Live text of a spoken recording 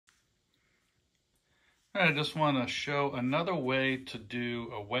I just want to show another way to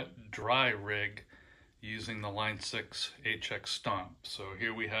do a wet-dry rig using the Line 6 HX Stomp. So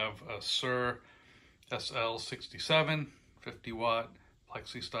here we have a Sur SL67 50 watt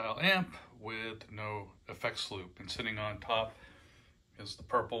plexi style amp with no effects loop, and sitting on top is the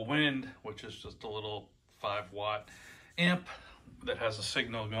Purple Wind, which is just a little 5 watt amp that has a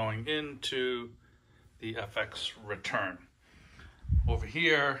signal going into the FX return. Over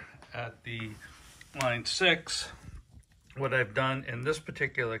here at the Line 6, what I've done in this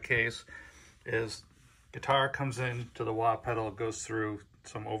particular case is guitar comes in to the wah pedal, goes through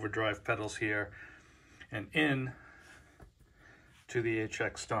some overdrive pedals here and in to the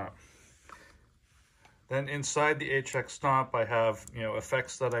HX Stomp. Then inside the HX Stomp I have,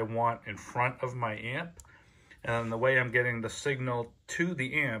 effects that I want in front of my amp, and the way I'm getting the signal to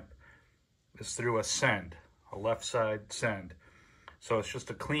the amp is through a send, a left side send. So it's just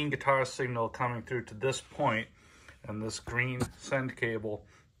a clean guitar signal coming through to this point, and this green send cable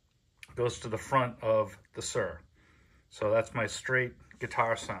goes to the front of the Sur. So that's my straight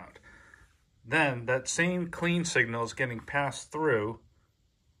guitar sound. Then that same clean signal is getting passed through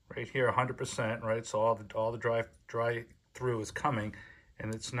right here, 100%, right? So all the dry through is coming,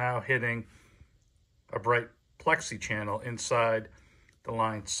 and it's now hitting a bright plexi channel inside the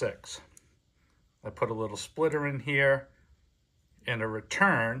Line 6. I put a little splitter in here and a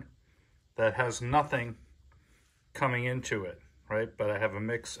return that has nothing coming into it, right? But I have a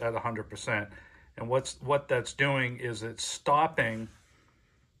mix at 100%. And what that's doing is it's stopping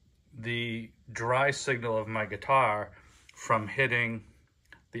the dry signal of my guitar from hitting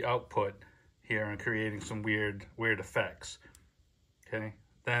the output here and creating some weird effects. Okay,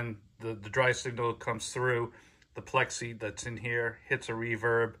 then the dry signal comes through the plexi that's in here, hits a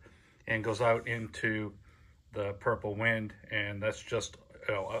reverb, and goes out into the Purple Wind, and that's just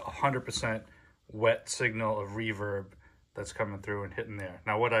 100% wet signal of reverb that's coming through and hitting there.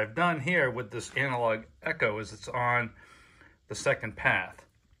 Now what I've done here with this analog echo is it's on the second path,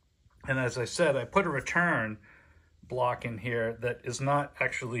 and as I said, I put a return block in here that is not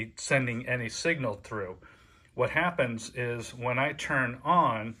actually sending any signal through. What happens is when I turn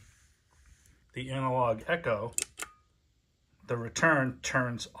on the analog echo, the return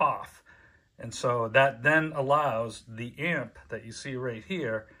turns off. And so that then allows the amp that you see right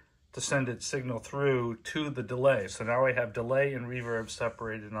here to send its signal through to the delay. So now I have delay and reverb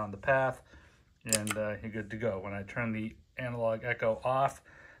separated on the path, and you're good to go. When I turn the analog echo off,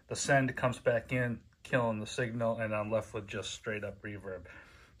 the send comes back in, killing the signal, and I'm left with just straight up reverb.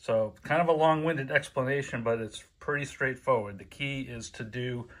 So kind of a long-winded explanation, but it's pretty straightforward. The key is to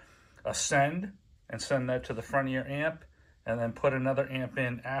do a send and send that to the front of your amp, and then put another amp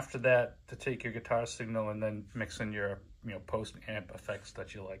in after that to take your guitar signal and then mix in your post amp effects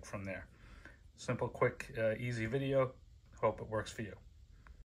that you like from there. Simple, quick, easy video. Hope it works for you.